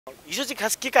हिजो चाहिँ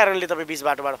खास के कारणले तपाईँ बिच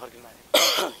बाटोबाट फर्किनु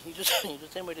भयो? हिजो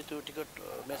चाहिँ मैले त्यो टिकट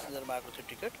मेसेन्जरमा आएको थियो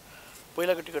टिकट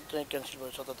पहिलाको टिकट चाहिँ क्यान्सल भयो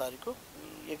 17 तारिकको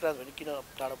एक रात भने किन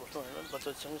टाढा बस्नु भनेर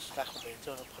बच्चासँग राख्नु भइन्छ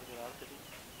भनेर फर्केर आएर फेरि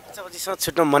बच्चाबच्चीसँग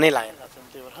छुट्न मनै लागेन।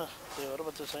 त्यही भएर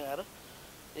बच्चासँग आएर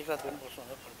एक रात पनि बस्नु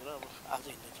भनेर फर्केर अब आज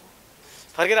हिँड्दैछु।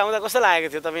 फर्केर आउँदा कस्तो लागेको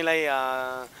थियो तपाईँलाई?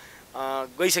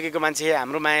 गइसकेको मान्छे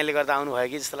हाम्रो मायाले गर्दा आउनुभयो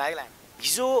कि जस्तो लाग्यो?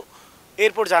 हिजो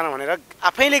एयरपोर्ट जान भनेर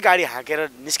आफैले गाडी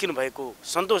हाँकेर निस्किनु भएको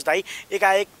सन्तोष दाई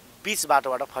एकाएक बिच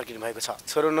बाटोबाट फर्किनु भएको छ।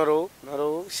 छोरो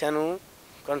नरो सानो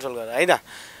कन्ट्रोल गर है त।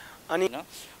 अनि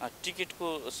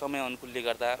टिकटको समय अनुकूलले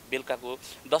गर्दा बेलुकाको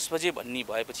 10 बजे भन्ने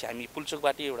भएपछि हामी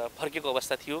पुलचोकबाट एउटा फर्केको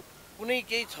अवस्था थियो। कुनै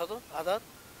केही छ त आधार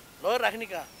लगेर राख्ने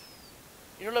कहाँ?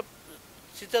 यिनीहरूलाई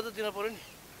शिक्षा त दिन पऱ्यो नि।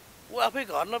 ऊ आफै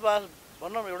घर न बार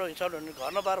भन्न एउटा हिसाबले भने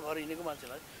घर न बार भएर हिँडेको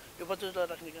मान्छेलाई यो बच्चालाई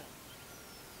राख्ने कहाँ?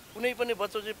 कुनै पनि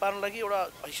बच्चा चाहिँ पार्न लागि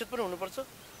एउटा हैसियत पनि हुनुपर्छ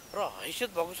र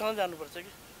हैसियत भएकोसँग जानुपर्छ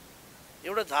कि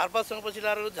एउटा झारपातसँग पछि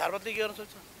लाएर झारपातले के गर्न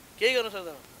सक्छ? केही गर्न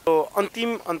सक्दैन।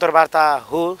 अन्तिम अन्तर्वार्ता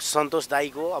हो सन्तोष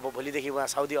दाईको। अब भोलिदेखि उहाँ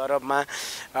साउदी अरबमा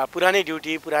पुरानै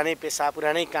ड्युटी, पुरानै पेसा,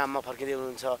 पुरानै काममा फर्किँदै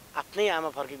हुनुहुन्छ। आफ्नै आमा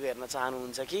फर्केको हेर्न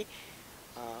चाहनुहुन्छ कि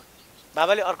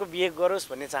बाबाले अर्को बिहे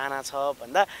गरोस् भन्ने चाहना छ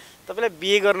भन्दा तपाईँलाई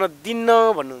बिहे गर्न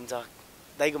दिन्न भन्नुहुन्छ?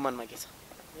 दाईको मनमा के छ?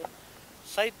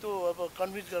 सायद त्यो अब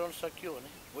कन्भिन्स गराउन सकियो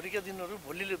भने भोलिका दिनहरू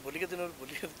भोलि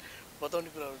बताउने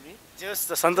कुराहरू नि जे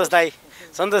होस्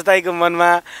सन्तोष दाईको मनमा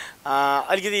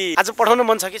अलिकति आज पठाउन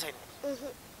मन छ कि छैन?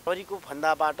 छोरीको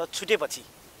फन्दाबाट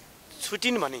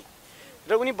छुटिन् भने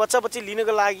र उनी बच्चा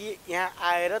लिनको लागि यहाँ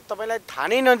आएर तपाईँलाई थाहा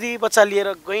नै नदिई बच्चा लिएर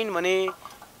गइन् भने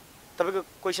तपाईँको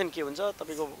क्वेसन के हुन्छ?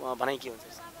 तपाईँको भनाइ के हुन्छ?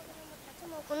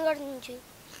 फोन गरिदिन्छु।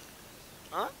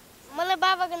 मलाई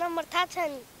बाबाको नम्बर थाहा छ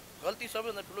नि। गल्ती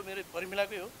सबैभन्दा ठुलो मेरो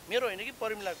परिमिलाकै हो। मेरो होइन कि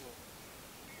परिमिलाको हो।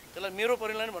 त्यसलाई मेरो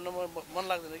परिमिला नि भन्न मन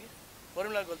लाग्दैन कि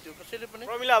परिमिला गल्ती हो कसैले पनि।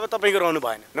 परिमिला अब तपाईँको रहनु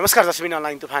भएन। नमस्कार दर्शक,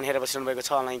 अनलाइन तुफान हेरेर बसिरहनु भएको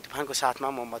छ। अनलाइन तुफानको साथमा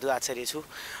म मधु आचार्य छु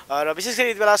र विशेष गरी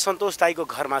यति बेला सन्तोष दाईको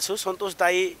घरमा छु। सन्तोष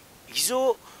दाई हिजो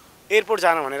एयरपोर्ट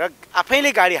जान भनेर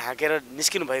आफैले गाडी हाँकेर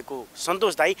निस्किनु भएको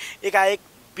सन्तोष दाई एकाएक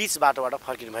बिच बाटोबाट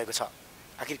फर्किनु भएको छ।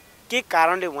 आखिर के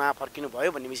कारणले उहाँ फर्किनु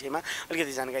भयो भन्ने विषयमा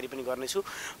अलिकति जानकारी पनि गर्नेछु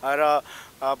र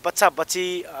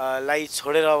बच्चाबच्चीलाई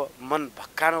छोडेर मन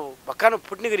भक्कानो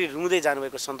फुट्ने गरी रुँदै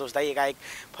जानुभएको सन्तोष दाई एकाएक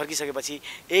फर्किसकेपछि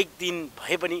एक दिन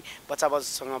भए पनि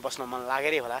बच्चासँग बस्न मन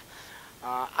लागेरै होला।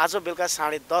 आज बेलुका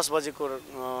 10:30 बजेको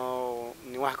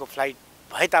उहाँको फ्लाइट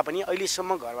भए तापनि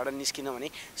अहिलेसम्म घरबाट निस्किन भने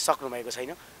सक्नुभएको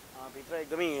छैन। भित्र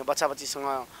एकदमै बच्चाबच्चीसँग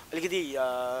अलिकति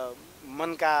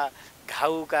मनका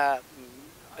घाउका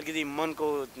अलिकति मनको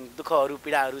दुःखहरू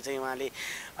पीडाहरू चाहिँ उहाँले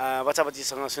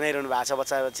बच्चाबच्चीसँग सुनाइरहनु भएको छ।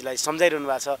 बच्चाबच्चीलाई सम्झाइरहनु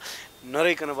भएको छ,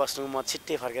 नरोइकन बस्नु, म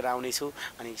छिट्टै फर्केर आउनेछु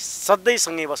अनि सधैँ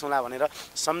सँगै बसौँला भनेर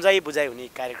सम्झाइ बुझाइ हुने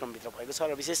कार्यक्रमभित्र भएको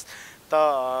छ। र विशेष त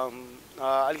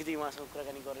अलिकति उहाँसँग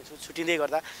कुराकानी गर्नेछु छुट्टिँदै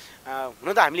गर्दा। हुन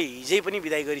त हामीले हिजै पनि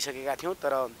बिदाई गरिसकेका थियौँ,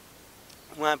 तर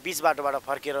उहाँ बिच बाटोबाट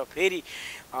फर्केर फेरि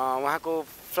उहाँको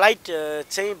फ्लाइट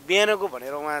चाहिँ बिहानको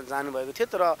भनेर उहाँ जानुभएको थियो,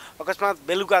 तर अकस्मात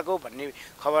बेलुकाको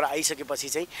भन्ने खबर आइसकेपछि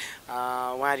चाहिँ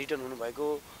उहाँ रिटर्न हुनुभएको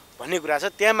भन्ने कुरा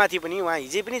छ। त्यहाँ माथि पनि उहाँ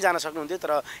हिजै पनि जान सक्नुहुन्थ्यो,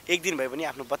 तर एक दिन भए पनि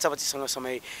आफ्नो बच्चाबच्चीसँग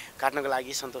समय काट्नको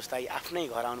लागि सन्तोष दाई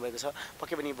आफ्नै घर आउनुभएको छ।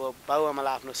 पक्कै पनि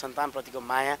बाबुआमालाई आफ्नो सन्तानप्रतिको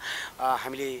माया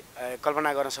हामीले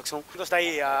कल्पना गर्न सक्छौँ। सन्तोष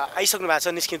दाई आइसक्नु भएको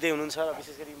छ, निस्किँदै हुनुहुन्छ र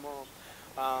विशेष गरी म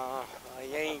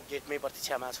यहीँ गेटमै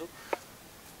प्रतीक्षामा छु।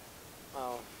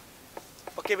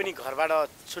 पक्कै पनि घरबाट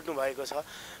छुट्नु भएको छ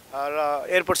र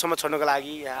एयरपोर्टसम्म छोड्नको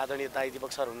लागि यहाँ आदरणीय दिपक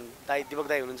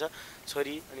दाई हुनुहुन्छ,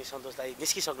 छोरी अनि सन्तोष दाई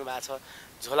निस्किसक्नु भएको छ।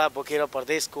 झोला बोकेर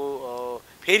परदेशको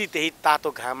फेरि त्यही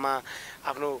तातो घाममा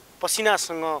आफ्नो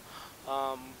पसिनासँग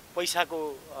पैसाको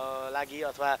लागि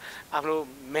अथवा आफ्नो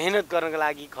मेहनत गर्नको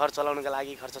लागि, घर चलाउनको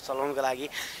लागि, खर्च चलाउनको लागि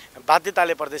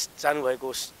बाध्यताले परदेश जान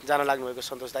लाग्नुभएको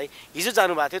सन्तोष दाई हिजो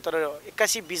जानुभएको थियो, तर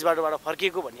 81 बिच बाटोबाट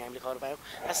फर्किएको भन्ने हामीले खबर पायौँ।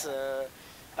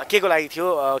 के को लागि थियो,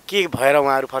 के भएर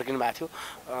उहाँहरू फर्किनु भएको थियो,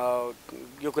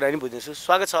 यो कुरा नि बुझ्दैछु।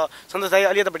 स्वागत छ सन्तोष दाई,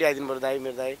 अलि यतापट्टि आइदिनु पर्यो दाई,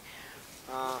 मेरो दाई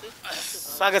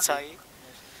स्वागत छ है।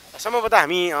 सम्भवतः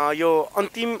हामी यो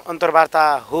अन्तिम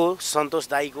अन्तर्वार्ता हो सन्तोष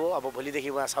दाईको। अब भोलिदेखि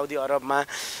उहाँ साउदी अरबमा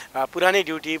पुरानै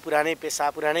ड्युटी, पुरानै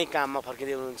पेसा, पुरानै काममा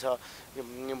फर्किँदै हुनुहुन्छ।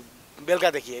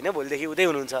 बेलुकादेखि होइन, भोलिदेखि उतै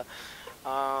हुनुहुन्छ।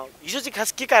 हिजो चाहिँ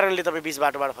खास के कारणले तपाईँ बिच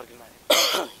बाटोबाट फर्किनु भयो?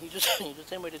 हिजो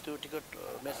चाहिँ मैले त्यो टिकट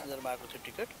मेसेन्जरमा आएको थियो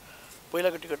टिकट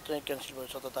पहिलाको टिकट चाहिँ क्यान्सल भयो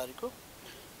 17 तारिकको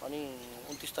अनि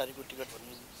 29 तारिकको टिकट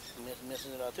भन्ने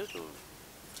मेसेन्जर आएको थियो। त्यो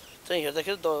चाहिँ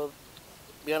हेर्दाखेरि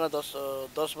बिहान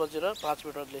 10 बजेर 5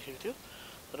 मिनटमा लेखेको थियो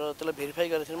र त्यसलाई भेरिफाई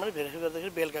गरेको थिएन। मैले भेरिफाई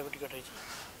गर्दाखेरि बेलुकाको टिकट रहेछ।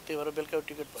 त्यही भएर बेलुकाको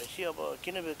टिकट भएपछि अब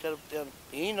किन बेलुका त्यहाँ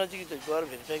यहीँ नजिक गएर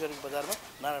भेरिफाई गरेको बजारमा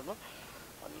नारायणमा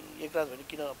अनि एक रात भने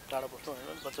किन टाढा बस्नु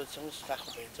भनेर बच्चासँग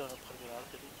काखमा भेट्छ भनेर फर्केर आएर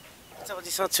फेरि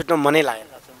बच्चाबच्चीसँग छुट्न मनै लागेन।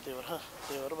 त्यही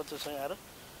भएर बच्चासँग आएर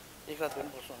एक रात पनि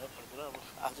बस्नु भनेर फर्केर अब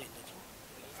आज हिँड्दैछौँ।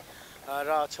 र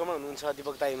छेउमा हुनुहुन्छ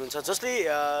दिपक दाई हुनुहुन्छ जसले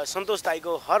सन्तोष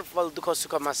दाईको हर पल दुःख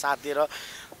सुखमा साथ दिएर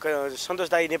सन्तोष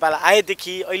दाई नेपाल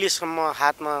आएदेखि अहिलेसम्म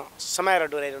हातमा समाएर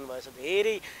डोराइरहनु भएको छ।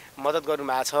 धेरै मद्दत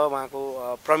गर्नुभएको छ उहाँको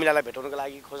प्रमिलालाई भेटाउनको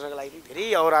लागि खोज्नको लागि धेरै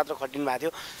अहोरात्र खटिनु भएको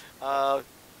थियो।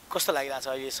 कस्तो लागिरहेछ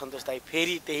अहिले सन्तोष दाई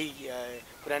फेरि त्यही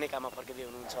पुरानै काममा फर्किँदै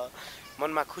हुनुहुन्छ?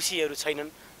 मनमा खुसीहरू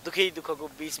छैनन्, दुःखको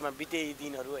बिचमा बिते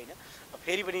दिनहरू होइन,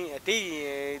 फेरि पनि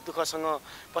त्यही दुःखसँग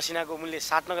पसिनाको मूल्य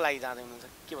साट्नको लागि जाँदै हुनुहुन्छ,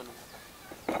 के भन्नुहुन्छ?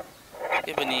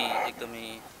 के पनि एकदमै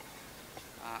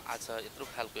आज यत्रो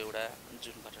खालको एउटा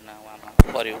जुन घटना उहाँमा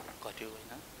पर्यो घट्यो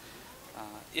होइन,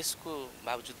 यसको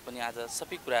बावजुद पनि आज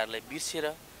सबै कुराहरूलाई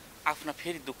बिर्सेर आफ्ना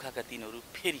फेरि दुःखका दिनहरू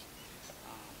फेरि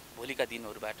भोलिका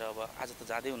दिनहरूबाट अब आज त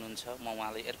जाँदै हुनुहुन्छ, म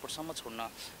उहाँलाई एयरपोर्टसम्म छोड्न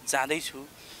जाँदैछु।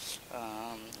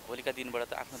 भोलिका दिनबाट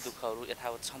त आफ्नो दुःखहरू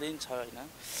यथावत छँदैन छ होइन।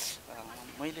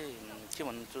 मैले के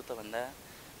भन्छु त भन्दा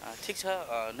ठिक छ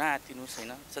नआत्तिनुहोस्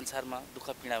होइन, संसारमा दुःख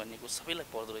पीडा भन्नेको सबैलाई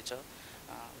पर्दो रहेछ,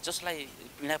 जसलाई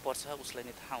पीडा पर्छ उसलाई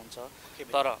नै थाहा हुन्छ।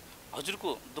 तर हजुरको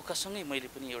दुःखसँगै मैले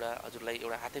पनि हजुरलाई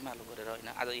एउटा हातेमालो गरेर होइन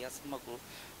आज यहाँसम्मको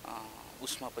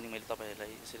उसमा पनि मैले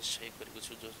तपाईँहरूलाई यसरी सहयोग गरेको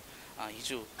छु, जो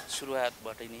हिजो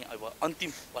सुरुवातबाटै नै अब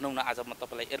अन्तिम भनौँ न आज म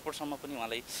तपाईँलाई एयरपोर्टसम्म पनि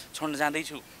उहाँलाई छोड्न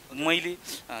जाँदैछु। मैले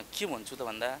के भन्छु त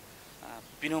भन्दा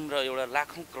विनम्र एउटा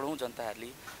लाखौँ करोडौँ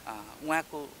जनताहरूले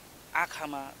उहाँको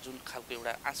आँखामा जुन खालको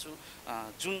एउटा आँसु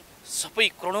जुन सबै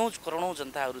करोडौँ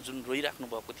जनताहरू जुन रोइराख्नु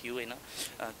भएको थियो होइन,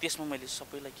 त्यसमा मैले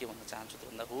सबैलाई के भन्न चाहन्छु त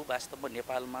भन्दा हो वास्तवमा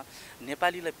नेपालमा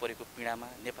नेपालीलाई परेको पीडामा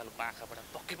नेपालको आँखाबाट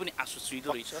पक्कै पनि आँसु चुइदो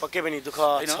रहेछ, पक्कै पनि दुःख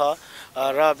छ।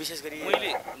 र विशेष गरी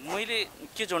मैले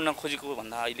के जोड्न खोजेको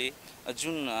भन्दा अहिले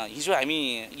जुन हिजो हामी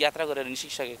यात्रा गरेर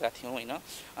निस्किसकेका थियौँ होइन,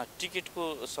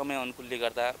 टिकटको समय अनुकूलले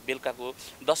गर्दा बेलुकाको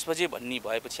 10 बजे भन्ने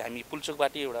भएपछि हामी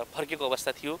पुल्चोकबाट एउटा फर्केको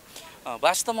अवस्था थियो।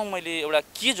 वास्तवमा मैले एउटा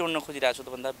के जोड्न खोजिरहेको छु त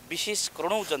भन्दा विशेष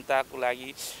करोडौँ जनताको लागि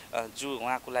जो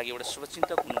उहाँको लागि एउटा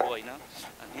शुभचिन्तक हुनुभयो होइन,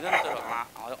 निरन्तर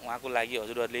उहाँको लागि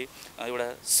हजुरहरूले एउटा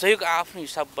सहयोग आफ्नो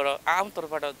हिसाबबाट आफ्नो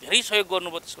तर्फबाट धेरै सहयोग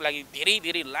गर्नुभयो, त्यसको लागि धेरै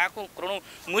धेरै लाखौँ करोडौँ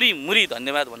मुरी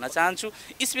धन्यवाद भन्न चाहन्छु।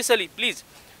 स्पेसली प्लिज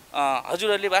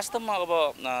हजुरहरूले वास्तवमा अब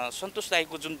सन्तोष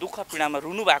दाईको जुन दुःख पीडामा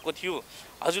रुनु भएको थियो,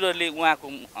 हजुरहरूले उहाँको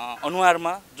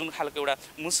अनुहारमा जुन खालको एउटा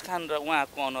मुस्कान र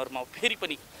उहाँको अनुहारमा फेरि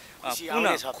पनि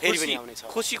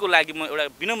खुसीको लागि म एउटा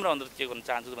विनम्र अनुरोध के गर्न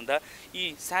चाहन्छु भन्दा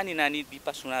यी सानी नानी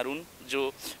दिपा सुनार हुन् जो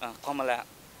कमला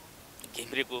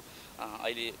घिम्रेको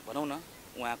अहिले भनौँ न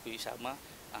उहाँको हिसाबमा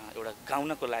एउटा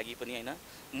गाउनको लागि पनि होइन,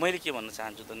 मैले के भन्न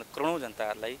चाहन्छु भन्दा करोडौँ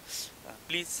जनताहरूलाई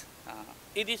प्लिज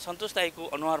यदि सन्तोष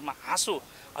दाईको अनुहारमा हाँसो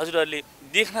हजुरहरूले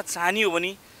देख्न चाहनियो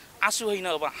भने आँसु होइन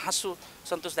अब हाँसो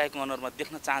सन्तोष दाईको अनुहारमा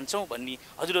देख्न चाहन्छौँ भन्ने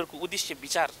हजुरहरूको उद्देश्य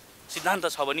विचार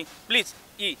सिद्धान्त छ भने प्लिज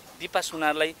यी दिपा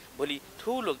सुनारलाई भोलि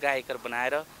ठुलो गायकर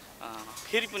बनाएर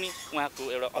फेरि पनि उहाँको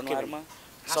एउटा अनुहारमा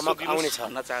समक आउनेछ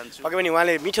भन्न चाहन्छु। पक्कै पनि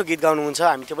उहाँले मिठो गीत गाउनुहुन्छ,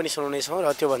 हामी त्यो पनि सुनाउनेछौँ।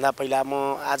 र त्योभन्दा पहिला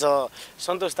म आज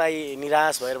सन्तोष दाई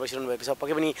निराश भएर बसिरहनु भएको छ।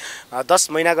 पक्कै पनि 10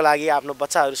 महिनाको लागि आफ्नो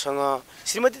बच्चाहरूसँग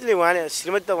श्रीमती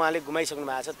त उहाँले गुमाइसक्नु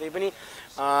भएको छ, त्यही पनि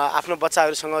आफ्नो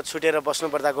बच्चाहरूसँग छुटेर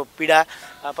बस्नुपर्दाको पीडा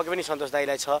पक्कै पनि सन्तोष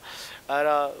दाईलाई छ।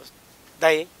 र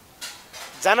दाई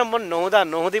जान मन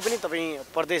नहुँदै पनि तपाईँ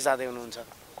परदेश जाँदै हुनुहुन्छ?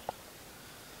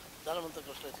 जान मन त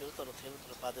कसलाई थियो तर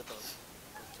बाध्यता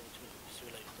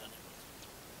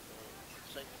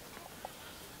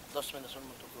 10 महिनासम्म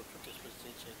म गर्छु,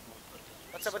 त्यसपछि चाहिँ म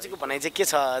फर्किन्छु। बच्चाबच्चीको भनाइ चाहिँ के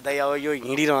छ दाइ? अब यो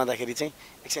हिँडिरहँदाखेरि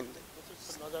चाहिँ एकछिन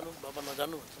नजानु बाबा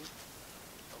नजानु भन्छन्।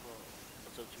 अब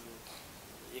बच्चाबच्चीको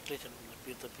एक्लै छन्,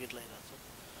 पिर लागिरहेको छ,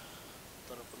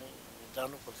 तर पनि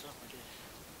जानुपर्छ। मैले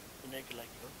उनीहरूको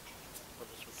लागि हो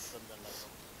प्रदेशमा जान लाग्छ,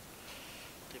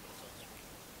 त्यही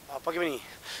भन्छ। पक्कै पनि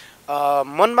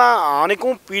मनमा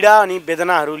अनेकौँ पीडा अनि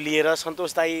वेदनाहरू लिएर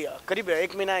सन्तोष दाई करिब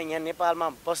 1 महिना यहाँ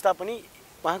नेपालमा बस्दा पनि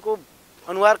उहाँको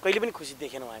अनुहार कहिले पनि खुसी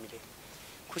देखेनौँ हामीले।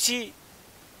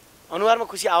 अनुहारमा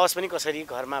खुसी आवाज पनि कसरी,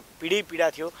 घरमा पीडा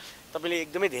थियो। तपाईँले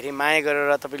एकदमै धेरै माया गरेर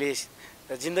तपाईँले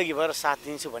जिन्दगीभर साथ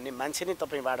दिन्छु भन्ने मान्छे नै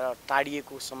तपाईँबाट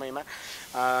टाढिएको समयमा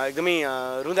एकदमै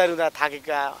रुँदा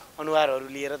थाकेका अनुहारहरू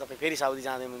लिएर तपाईँ फेरि साउदी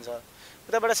जाँदै हुनुहुन्छ।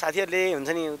 उताबाट साथीहरूले हुन्छ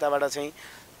नि, उताबाट चाहिँ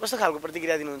कस्तो खालको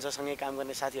प्रतिक्रिया दिनुहुन्छ? सँगै काम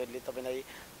गर्ने साथीहरूले तपाईँलाई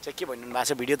चाहिँ के भनिरहनु भएको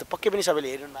छ? भिडियो त पक्कै पनि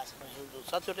सबैले हेरिरहनु भएको छ।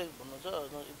 साथीहरूले भन्नुहुन्छ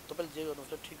तपाईँले जे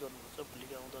गर्नुहुन्छ ठिक गर्नुपर्छ,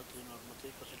 भोलिका आउँदा दिनहरूमा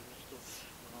चाहिँ कसैले पनि यस्तो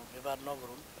व्यवहार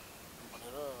नगरौँ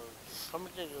भनेर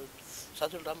कमेन्ट चाहिँ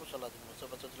साथीहरूले राम्रो सल्लाह दिनुपर्छ।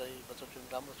 बच्चाहरू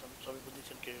राम्रो छन्, सबै बुद्धि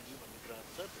छन्, केही भन्ने कुराहरू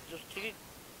छ, जो ठिकै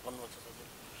भन्नुपर्छ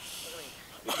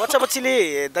साथीहरूले। बच्चाबच्चीले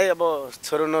दाइ अब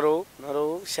छोरो नरौ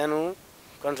सानो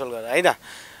कन्ट्रोल गर है त।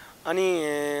 अनि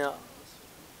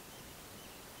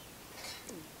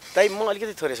दाइ म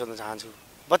अलिकति थोरै सोध्न चाहन्छु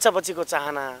बच्चा बच्चीको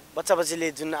चाहना बच्चा बच्चीले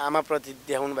जुन आमाप्रति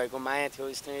देखाउनु भएको माया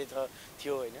थियो स्नेह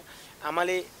थियो होइन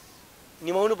आमाले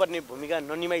निभाउनु पर्ने भूमिका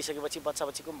ननिभाइसकेपछि बच्चा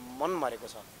बच्चीको मन मरेको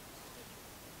छ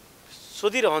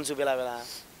सोधिरहन्छु बेला बेला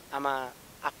आमा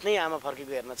आफ्नै आमा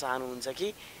फर्केको हेर्न चाहनुहुन्छ कि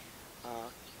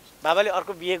बाबाले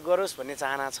अर्को बिहे गरोस् भन्ने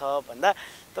चाहना छ भन्दा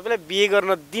तपाईँलाई बिहे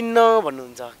गर्न दिन्न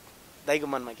भन्नुहुन्छ दाइको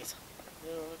मनमा के छ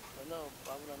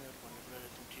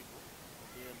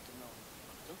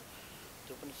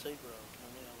त्यो पनि सही कुरा हो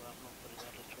किनभने अब आफ्नो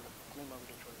परिवारलाई छोडेर आफ्नै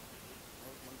मम्मीले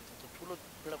छोड्यो ठुलो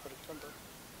पीडा परेको छ नि त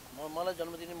मलाई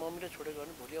जन्म दिने मम्मीले छोडेको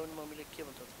भने भोलि आउने मम्मीले के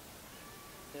भन्छ त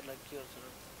त्यसलाई के गर्छ र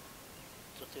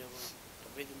जस्तै अब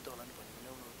बेदिन त होला नि भन्ने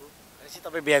उनीहरूको भनेपछि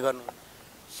तपाईँ बिहे गर्नु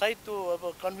सायद त्यो अब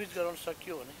कन्भिन्स गराउन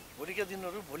सकियो भने भोलिका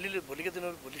दिनहरू भोलि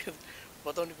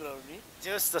बताउने कुराहरू नि जे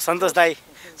होस्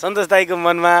सन्तोष दाईको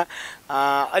मनमा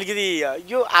अलिकति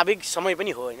यो आवेग समय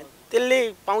पनि हो होइन त्यसले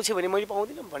पाउँछ भने मैले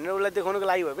पाउँदिनँ भनेर उसलाई देखाउनुको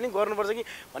लागि भए पनि गर्नुपर्छ कि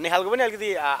भन्ने खालको पनि अलिकति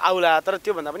आउला तर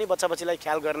त्योभन्दा पनि बच्चा बच्चीलाई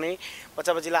ख्याल गर्ने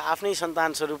बच्चा बच्चीलाई आफ्नै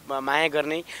सन्तान स्वरूप माया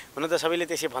गर्ने हुन त सबैले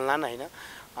त्यसै भन्लान् होइन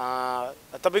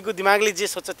तपाईँको दिमागले जे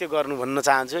सोच्छ त्यो गर्नु भन्न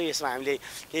चाहन्छु यसमा हामीले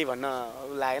केही भन्न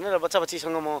लागेन र बच्चा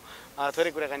बच्चीसँग म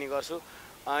थोरै कुराकानी गर्छु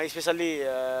स्पेसल्ली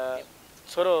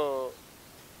छोरो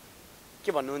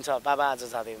के भन्नुहुन्छ बाबा आज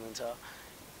जाँदै हुनुहुन्छ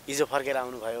हिजो फर्केर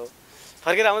आउनुभयो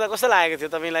फर्केर आउँदा कस्तो लागेको थियो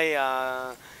तपाईँलाई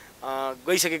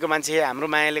गइसकेको मान्छे हाम्रो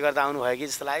मायाले गर्दा आउनुभयो कि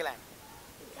जस्तो लाग्यो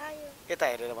यता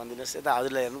हेरेर भनिदिनुहोस् यता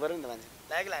हजुरलाई हेर्नु पऱ्यो नि त मान्छे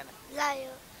लाग्यो लागेन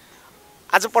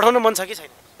आज पठाउनु मन छ कि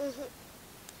छैन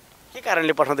के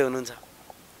कारणले पठाउँदै हुनुहुन्छ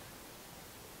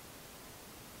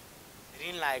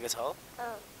ऋण लागेको छ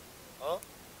हो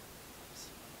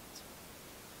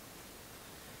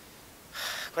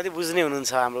कति बुझ्ने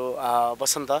हुनुहुन्छ हाम्रो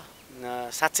बसन्त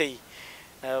साँच्चै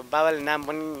बाबाले नाम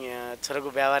पनि छोराको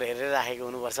व्यवहार हेरेर राखेको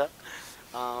हुनुपर्छ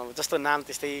जस्तो नाम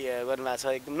त्यस्तै गर्नुभएको छ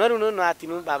एकदम नरुनु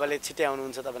नआतिनु बाबाले छिट्टै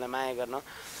आउनुहुन्छ तपाईँलाई माया गर्न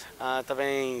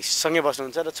तपाईँ सँगै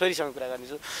बस्नुहुन्छ र छोरीसँग कुरा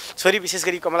गर्नेछु छोरी विशेष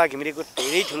गरी कमला घिमिरेको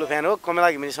धेरै ठुलो फ्यान हो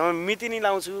कमला घिमिरेसँग मिति नै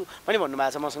लाउँछु पनि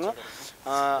भन्नुभएको छ मसँग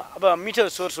अब मिठो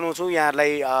स्वर सुनाउँछु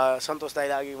यहाँहरूलाई सन्तोष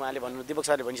दाईलाई अघि उहाँले भन्नु दिपक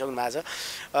सरले भनिसक्नु भएको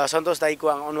छ सन्तोष दाईको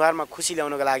अनुहारमा खुसी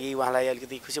ल्याउनको लागि उहाँलाई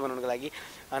अलिकति खुसी बनाउनको लागि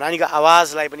नानीको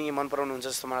आवाजलाई पनि मन पराउनुहुन्छ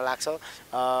जस्तो मलाई लाग्छ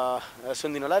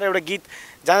सुनिदिनु होला र एउटा गीत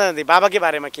जाँदा जाँदै बाबाकै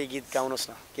बारेमा केही गीत गाउनुहोस्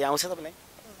न के आउँछ तपाईँलाई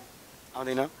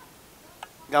आउँदैन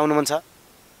गाउनु मन छ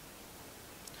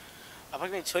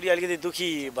पनि छोरी अलिकति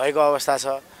दुखी भएको अवस्था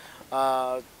छ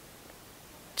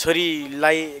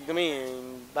छोरीलाई एकदमै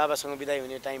बाबासँग बिदाई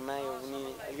हुने टाइममा उनी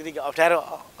अलिकति अप्ठ्यारो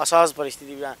असहज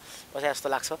परिस्थितिमा बसे जस्तो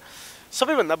लाग्छ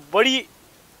सबैभन्दा बढी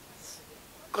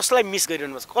कसलाई मिस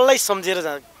गरिरहनु भएको छ कसलाई सम्झेर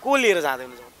को लिएर जाँदै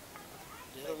हुनुहुन्छ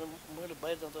मैले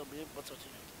बाहिर जाँदा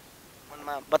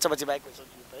मनमा बच्चा बच्ची बाइक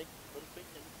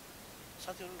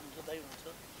साथीहरू हुन्छ दाइ हुनुहुन्छ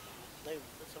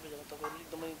सबैजना तपाईँहरूले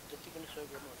एकदमै जति पनि सहयोग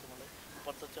गर्नुहुन्छ मलाई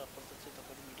प्रत्यक्ष अप्रत्यक्ष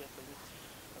तपाईँहरू मिडिया कर्मी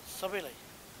सबैलाई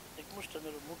एकमुष्ट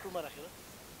मेरो मुटुमा राखेर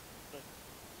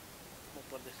म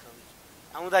प्रदेश जाँदैछु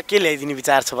आउँदा के ल्याइदिने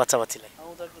विचार छ बच्चा बच्चीलाई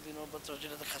आउँदाको दिनमा बच्चा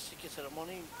बच्चीलाई त खासै के छ र म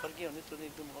नै फर्कियो भने त्यो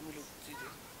एकदम अमिलो चिज हो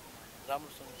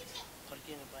राम्रोसँग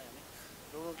फर्किएन पाएँ भने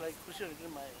र उनीहरूको लागि खुसी हुने पनि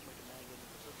मैले माया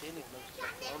गर्नुपर्छ त्यही नै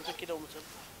अरू चाहिँ के आउनु छ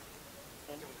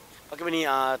पक्कै पनि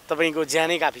तपाईँको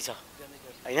ज्यानै काफी छ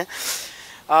होइन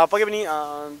पक्कै पनि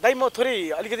दाइ म थोरै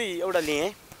अलिकति एउटा लिएँ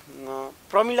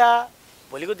प्रमिला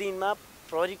भोलिको दिनमा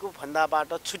प्रहरीको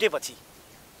फन्दाबाट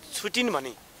छुटिन्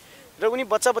भने र उनी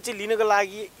बच्चा बच्ची लिनको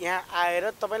लागि यहाँ आएर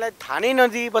तपाईँलाई थाहा नै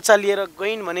नदिई बच्चा लिएर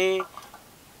गइन् भने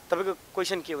तपाईँको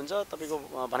क्वेसन के हुन्छ तपाईँको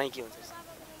भनाइ के हुन्छ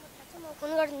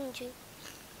फोन गरिदिन्छु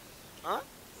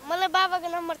मलाई बाबाको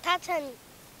नम्बर थाहा छ नि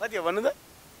कति हो भन्नु त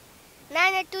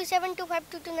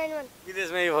 9827252291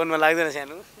 विदेशमा यो फोनमा लाग्दैन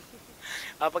सानो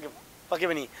पक्कै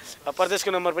पनि प्रदेशको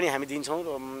नम्बर पनि हामी दिन्छौँ र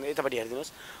यतापट्टि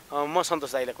हेरिदिनुहोस् म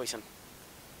सन्तोष दाईलाई क्वेसन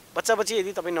बच्चा बच्ची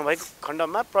यदि तपाईँ नभएको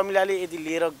खण्डमा प्रमिलाले यदि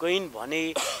लिएर गइन् भने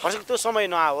भर्सक त्यो समय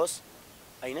नआओस्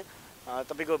होइन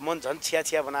तपाईँको मन झन्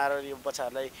छिया बनाएर यो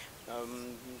बच्चाहरूलाई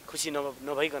खुसी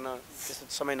नभइकन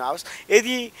त्यस्तो समय नआओस्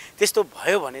यदि त्यस्तो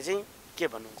भयो भने चाहिँ के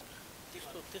भन्नुहुन्छ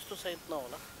त्यस्तो सायद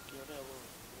नहोला किनभने अब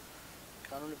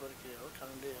कानुनी प्रक्रिया हो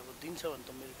कानुनले अब दिन्छ भने त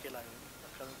मेरो के लाग्यो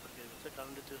कानुन प्रक्रिया गर्छ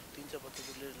कानुनले त्यो दिन्छ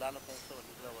बच्चाले लान पाउँछ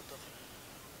भन्ने कुरा भयो त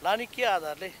लाने के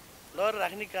आधारले लगेर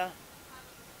राख्ने कहाँ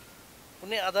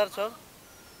कुनै आधार छ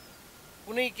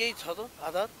कुनै केही छ त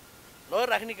आधार लगेर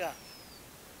राख्ने कहाँ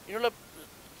यिनीहरूलाई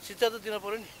शिक्षा त दिन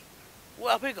पऱ्यो नि ऊ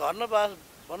आफै घर नबार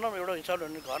भन्न एउटा हिसाबले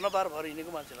भने घर नबार भएर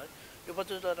हिँडेको मान्छेलाई यो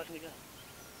बच्चा राख्ने कहाँ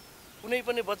कुनै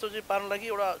पनि बच्चा चाहिँ पार्नु लागि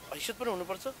एउटा हैसियत पनि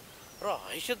हुनुपर्छ र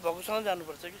हैसियत भएकोसँग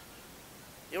जानुपर्छ कि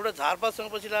एउटा झारपातसँग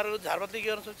पछि लाएर झारपातले के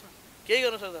गर्न सक्छ केही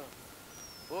गर्न सक्दैन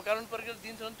हो कानुन प्रक्रिया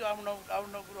दिन्छ भने त्यो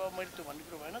आफ्नो कुरो अब मैले त्यो भन्ने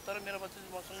कुरो भएन तर मेरो बच्चा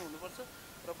चाहिँ मसँगै हुनुपर्छ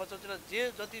र बच्चालाई जे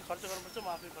जति खर्च गर्नुपर्छ म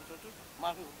आफै खर्च गर्छु म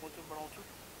आफै हुर्काउँछु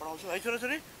पढाउँछु है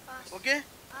छोराछोरी ओके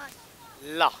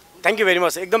ल थ्याङ्क यू भेरी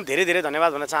मच एकदम धेरै धेरै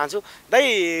धन्यवाद भन्न चाहन्छु दाइ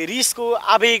रिसको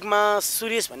आवेगमा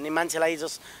सुरेश भन्ने मान्छेलाई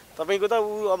जस तपाईँको त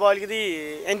ऊ अब अलिकति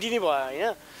एन्टी नै भयो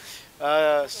होइन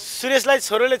सुरेशलाई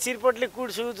छोरोले चिरपटले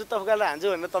कुट्छु जुत्ता फुकालेर हान्छु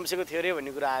भनेर तम्सेको थियो अरे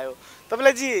भन्ने कुरा आयो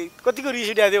तपाईँलाई चाहिँ कतिको रिस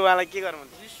उठाएको थियो उहाँलाई के गर्नु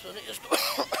रिस भने यस्तो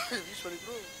रिस भने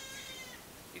कुरो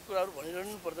यी कुराहरू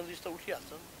भनिरहनु पर्दैन रिस त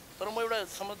उठिहाल्छ तर म एउटा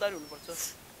समझदारी हुनुपर्छ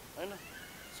होइन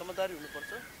समझदारी हुनुपर्छ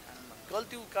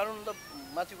गल्ती कानुन त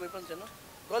माथि कोही पनि छैन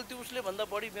गल्ती उसले भन्दा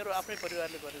बढी मेरो आफ्नै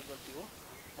परिवारले गरेको गल्ती हो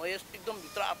म यस एकदम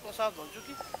भित्र आत्मसात भन्छु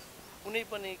कि कुनै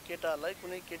पनि केटालाई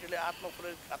कुनै केटीले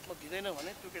आत्म दिँदैन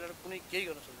भने त्यो केटाले कुनै केही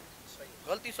गर्न सक्दैन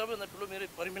गल्ती सबैभन्दा ठुलो मेरो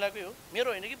परिमिलाकै हो मेरो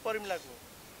होइन कि परिमिलाको हो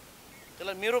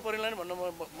त्यसलाई मेरो परिमिला नै भन्न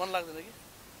मन लाग्दैन कि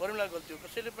परिमिला गल्ती हो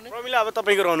कसैले पनि प्रमिला अब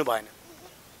तपाईँको रहनु भएन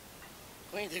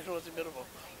कहीँ देख्नु चाहिँ मेरो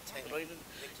रहेन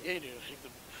यही नै हो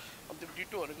एकदम अन्तिम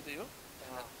डिटो भनेको त्यही हो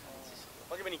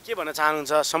पक्कै पनि के भन्न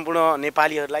चाहनुहुन्छ सम्पूर्ण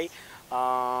नेपालीहरूलाई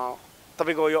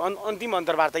तपाईँको यो अन्तिम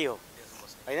अन्तर्वार्तै हो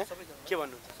होइन के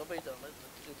भन्नुहुन्छ सबैजनालाई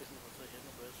जतिले देख्नुपर्छ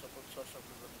हेर्नुभयो सपोर्ट सरसफाइ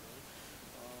गर्नुभयो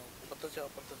प्रत्यक्ष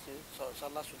अप्रत्यक्ष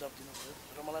सल्लाह सुझाव दिनुभयो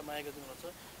र मलाई माया गरिदिनुपर्छ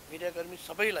मिडियाकर्मी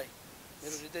सबैलाई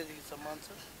मेरो हृदयदेखि सम्मान छ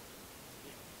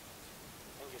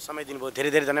समय दिनुभयो धेरै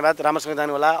धेरै धन्यवाद राम्रोसँग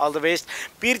जानु होला अल द बेस्ट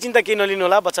पिर चिन्ता केही नलिनु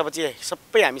होला बच्चा बच्ची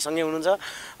सबै हामीसँगै हुनुहुन्छ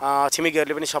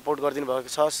छिमेकीहरूले पनि सपोर्ट गरिदिनु भएको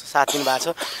छ साथ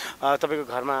दिनुभएको छ तपाईँको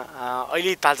घरमा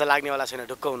अहिले तालचा लाग्नेवाला छैन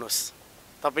ढुक्क हुनुहोस्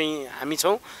तपाईँ हामी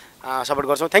छौँ सपोर्ट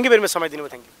गर्छौँ थ्याङ्क यू भेरी मच समय दिनुभयो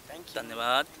थ्याङ्क यू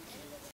धन्यवाद